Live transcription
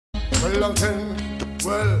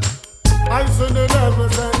Well, I see the devil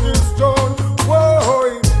set his stone.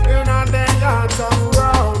 Whoa, in a day hearts of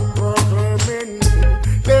round proclaiming.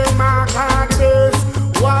 They mark hard base.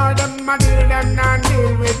 Why them a deal them not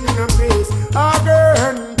deal with no peace.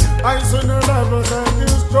 Again, I see the devil set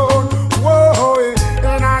his stone. Whoa,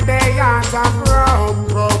 in a day hearts of round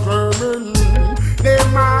proclaiming. They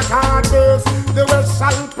mark hard base. The West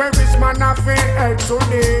shall perish, man of fear to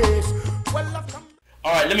this.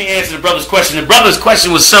 All right, let me answer the brother's question. The brother's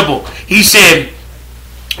question was simple. He said,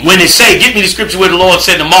 when it say, get me the scripture where the Lord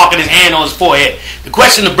said the mark of his hand on his forehead. The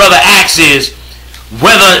question the brother asks is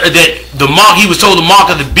whether that the mark, he was told the mark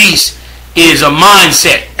of the beast is a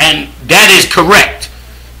mindset. And that is correct.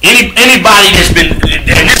 Anybody that's been,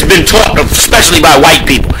 and it's been taught, especially by white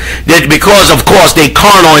people, that because of course they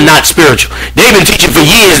carnal and not spiritual. They've been teaching for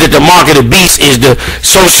years that the mark of the beast is the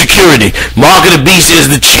social security. Mark of the beast is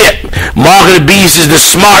the chip. Mark of the beast is the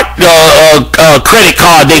smart credit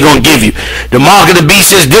card they're going to give you. The mark of the beast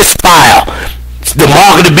is this file. The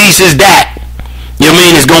mark of the beast is that. You know what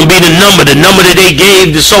I mean? It's going to be the number that they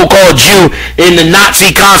gave the so-called Jew in the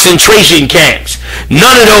Nazi concentration camps.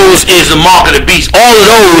 None of those is the mark of the beast. All of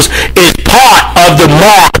those is part of the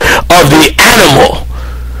mark of the animal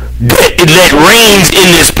that reigns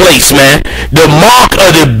in this place, man. The mark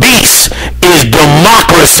of the beast is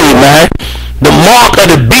democracy, man. The mark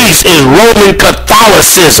of the beast is Roman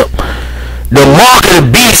Catholicism. The mark of the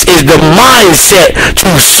beast is the mindset to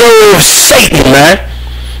serve Satan, man.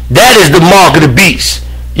 That is the mark of the beast.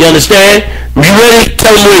 You understand? You ready?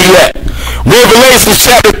 Tell me where you at. Revelation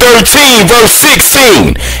chapter 13, verse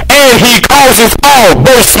 16. And he causes all,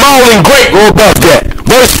 both small and great, go above that.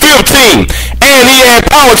 Verse 15. And he had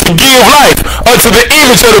power to give life unto the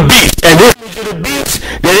image of the beast. And this image of the beast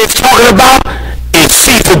that it's talking about is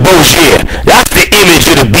Caesar Borgia. That's the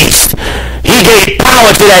image of the beast. He gave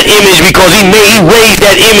power to that image because he raised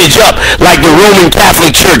that image up like the Roman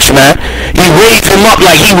Catholic Church, man. He raised him up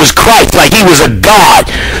like he was Christ, like he was a God.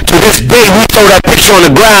 To this day, we throw that picture on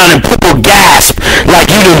the ground and people gasp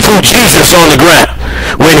like you done threw Jesus on the ground.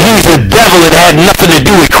 When he's the devil and had nothing to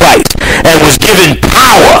do with Christ and was given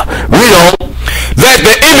power, read on, that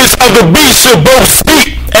the image of the beast should both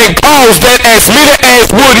speak and cause that as many as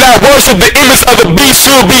would not worship the image of the beast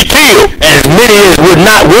should be killed. As many as would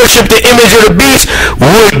not worship the image of the beast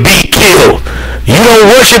would be killed. You don't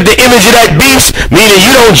worship the image of that beast, meaning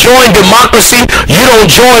you don't join democracy, you don't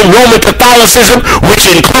join Roman Catholicism, which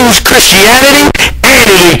includes Christianity, and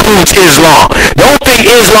it includes Islam. Don't think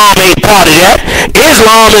Islam ain't part of that.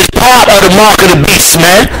 Islam is part of the mark of the beast,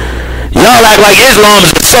 man. Y'all act like Islam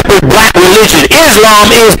is a separate black religion.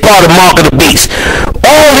 Islam is part of the mark of the beast.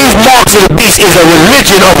 All these marks of the beast is a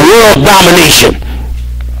religion of world domination.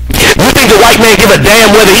 You think the white man give a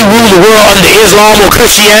damn whether he rules the world under Islam or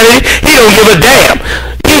Christianity? He don't give a damn.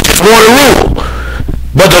 He just want to rule.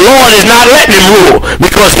 But the Lord is not letting him rule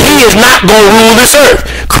because he is not going to rule this earth.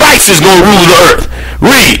 Christ is going to rule the earth.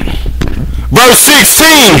 Read. Verse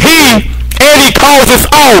 16, and he causes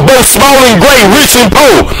all, both small and great, rich and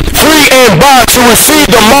poor, free and bond, to receive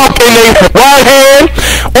the mark in their right hand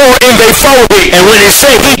or in their forehead. And when it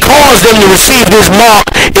says he caused them to receive this mark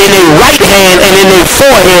in their right hand and in their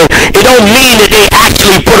forehead, it don't mean that they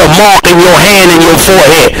actually put a mark in your hand and your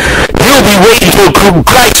forehead. You'll be waiting for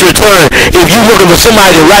Christ's return if you're looking for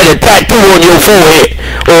somebody to write a tattoo on your forehead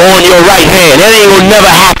or on your right hand. That ain't gonna never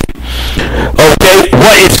happen. Okay?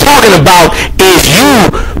 What it's talking about is you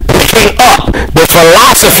picking up the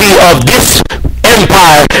philosophy of this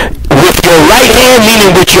empire with your right hand,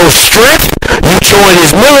 meaning with your strength. You join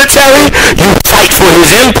his military, you fight for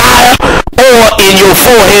his empire, or in your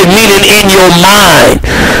forehead, meaning in your mind.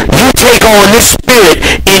 You take on this spirit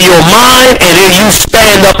in your mind and then you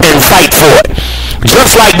stand up and fight for it.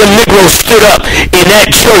 Just like the Negroes stood up in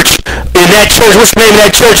that church, what's the name of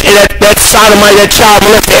that church, in that sodomite, that child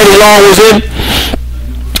molester Eddie Long was in?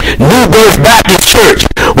 New Birth Baptist Church.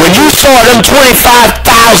 When you saw them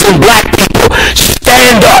 25,000 black people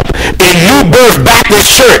stand up in New Birth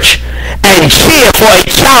Baptist Church and cheer for a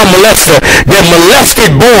child molester that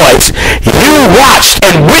molested boys, you watched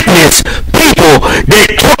and witnessed people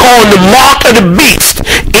that took on the mark of the beast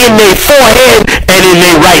in their forehead and in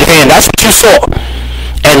their right hand. That's what you saw.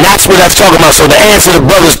 And that's what that's talking about. So to answer the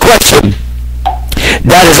brother's question,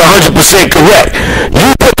 that is 100% correct.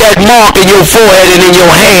 You put that mark in your forehead and in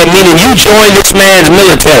your hand, meaning you join this man's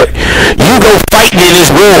military. You go fighting in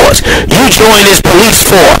his wars. You join his police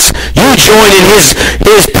force. You join in his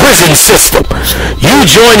prison system. You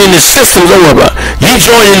join in the systems, you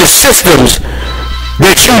join in the systems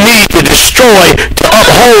that you need to destroy to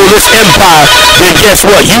uphold this empire. Then guess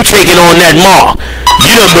what? You taking on that mark.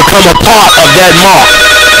 you done become a part of that mark.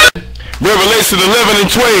 Revelation 11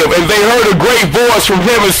 and 12, and they heard a great voice from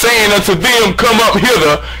heaven saying unto them, come up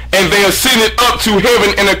hither, and they ascended up to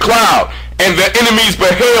heaven in a cloud, and their enemies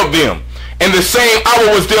beheld them. And the same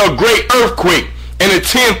hour was there a great earthquake, and the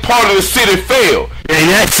 10th part of the city fell. And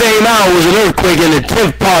that same hour was an earthquake, and the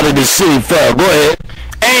 10th part of the city fell. Go ahead.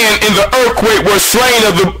 And in the earthquake were slain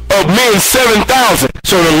of men 7,000.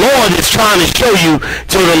 So the Lord is trying to show you,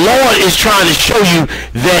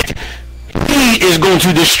 that he is going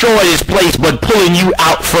to destroy this place, but pulling you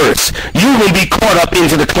out first. You will be caught up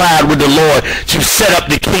into the cloud with the Lord to set up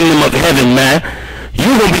the kingdom of heaven, man. You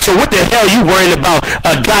gonna be, so what the hell you worrying about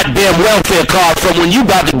a goddamn welfare card from when you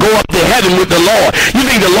about to go up to heaven with the Lord? You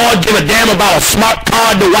think the Lord give a damn about a smart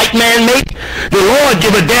card the white man make? The Lord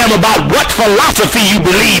give a damn about what philosophy you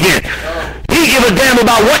believe in. He give a damn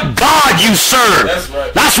about what God you serve. That's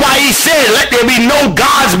right. That's why he said, let there be no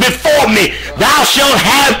gods before me. Thou shalt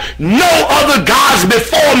have no other gods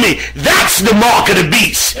before me. That's the mark of the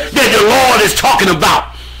beast that the Lord is talking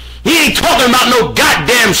about. He ain't talking about no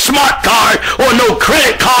goddamn smart card or no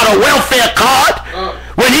credit card or welfare card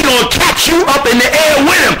when he gonna catch you up in the air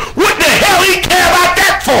with him. What the hell he care about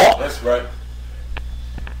that for? That's right.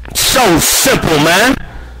 So simple, man.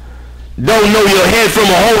 Don't know your head from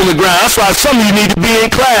a hole in the ground. That's why some of you need to be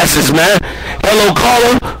in classes, man. Hello,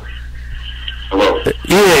 caller. Hello.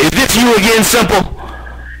 Yeah, is this you again, Simple?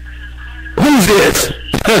 Who's this?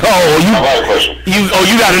 I have a question.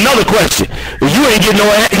 You got another question. You ain't get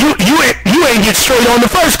you ain't get straight on the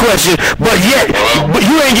first question, but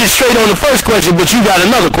you ain't get straight on the first question, but you got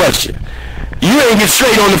another question. You ain't get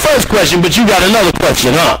straight on the first question, but you got another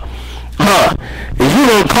question, huh? If you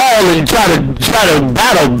don't call and try to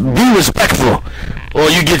battle, be respectful, or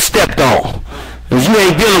you get stepped on. Cause you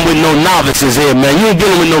ain't dealing with no novices here, man. You ain't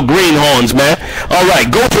dealing with no greenhorns, man. All right,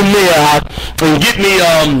 go from there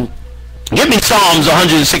and get me Psalms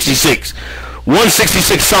 166.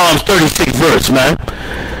 166 Psalms 36 verse, man.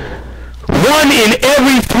 1 in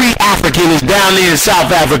every 3 African is down there in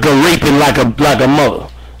South Africa raping like a mother.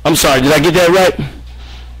 I'm sorry, did I get that right?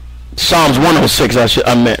 Psalms 106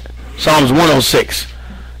 I meant. Psalms 106.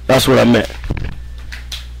 That's what I meant.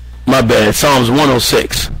 My bad. Psalms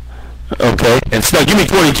 106. Okay. And so give me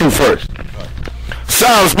 22 first.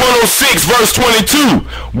 Psalms 106 verse 22.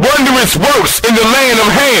 Wondrous works in the land of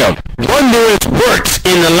Ham. Wondrous works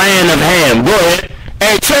in the land of Ham. Go ahead.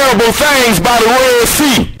 And terrible things by the Red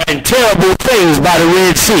Sea. And terrible things by the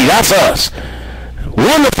Red Sea. That's us.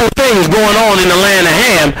 Wonderful things going on in the land of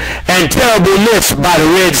Ham and terribleness by the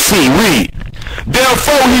Red Sea. Read.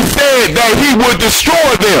 Therefore he said that he would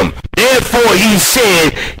destroy them. Therefore he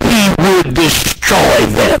said he would destroy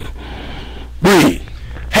them. Read.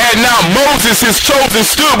 Had not Moses his chosen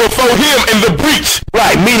stood before him in the breach.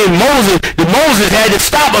 Right, meaning Moses had to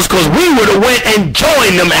stop us because we would have went and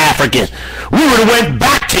joined them Africans. We would have went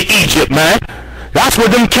back to Egypt, man. That's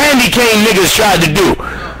what them candy cane niggas tried to do.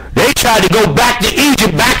 They tried to go back to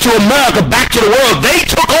Egypt, back to America, back to the world. They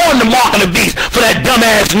took on the mark of the beast for that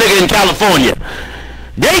dumbass nigga in California.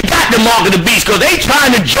 They got the mark of the beast because they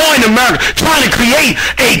trying to join America, trying to create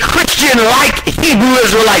a Christian-like Hebrew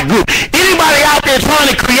Israelite group. Anybody out there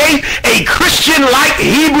trying to create a Christian-like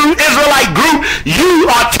Hebrew Israelite group,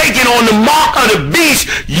 you are taking on the mark of the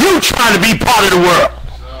beast. You trying to be part of the world.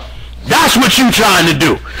 That's what you trying to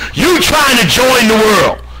do. You trying to join the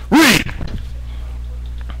world. Read.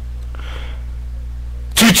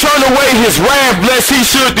 To turn away his wrath lest he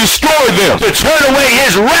should destroy them. To turn away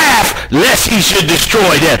his wrath lest he should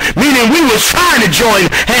destroy them. Meaning we was trying to join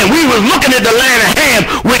Ham. We was looking at the land of Ham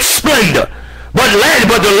with splendor. But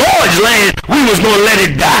the Lord's land, we was going to let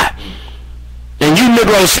it die. And you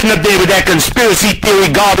Negroes sitting up there with that conspiracy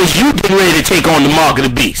theory garbage, you getting ready to take on the mark of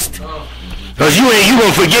the beast. Because you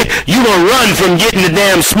going to forget, you going to run from getting the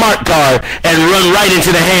damn smart card and run right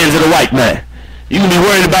into the hands of the white man. You can be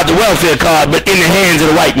worried about the welfare card, but in the hands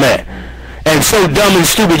of the white man. And so dumb and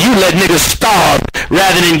stupid, you let niggas starve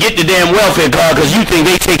rather than get the damn welfare card because you think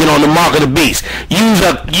they taking on the mark of the beast. Use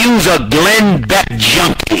a Glenn Beck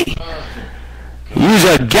junkie. Use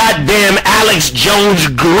a goddamn Alex Jones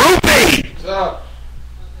groupie.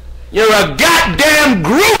 You're a goddamn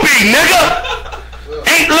groupie, nigga.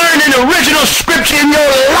 Ain't learned an original scripture in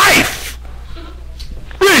your life.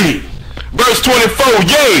 Read. Verse 24,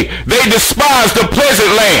 yea, they despise the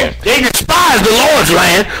pleasant land. They despise the Lord's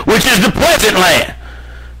land, which is the pleasant land.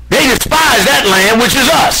 They despise that land, which is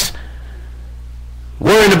us.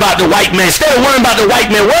 Worrying about the white man. Instead of worrying about the white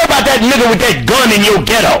man, worry about that nigga with that gun in your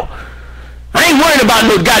ghetto. I ain't worrying about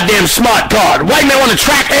no goddamn smart card. White man want to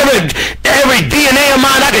track every DNA of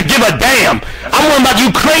mine, I could give a damn. I'm worried about you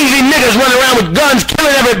crazy niggas running around with guns,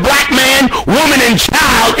 killing every black man, woman, and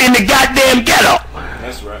child in the goddamn ghetto.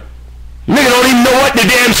 That's right. Nigga don't even know what to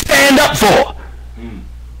damn stand up for.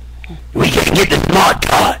 We can't get the smart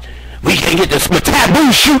card. We can't get the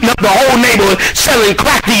taboo shooting up the whole neighborhood selling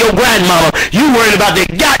crack to your grandmama. You worried about the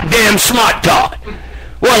goddamn smart card.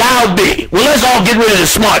 Well, I'll be. Well, let's all get rid of the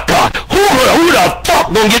smart card. Who the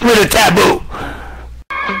fuck gonna get rid of taboo?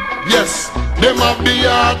 Yes, them have the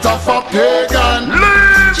heart of a pagan.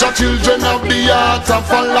 The children have the heart of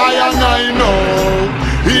a lion, I know.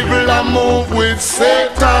 Evil and move with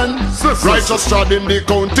Satan. Righteous trod in the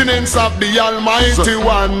countenance of the Almighty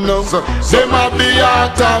One. Them have the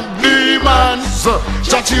heart of demons.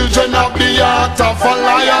 The children have the heart of a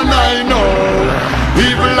lion, I know.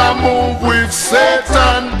 Evil and move with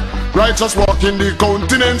Satan. Righteous walk in the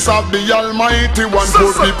countenance of the Almighty One.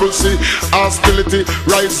 Poor people see hostility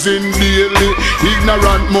rising daily.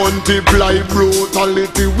 Ignorant multiply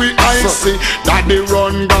brutality. I see that they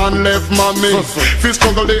run gone left mommy. Fi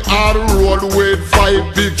struggle the hard road with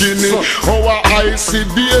 5 beginning. Our I see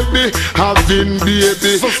baby having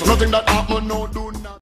baby. Nothing that happen no do not.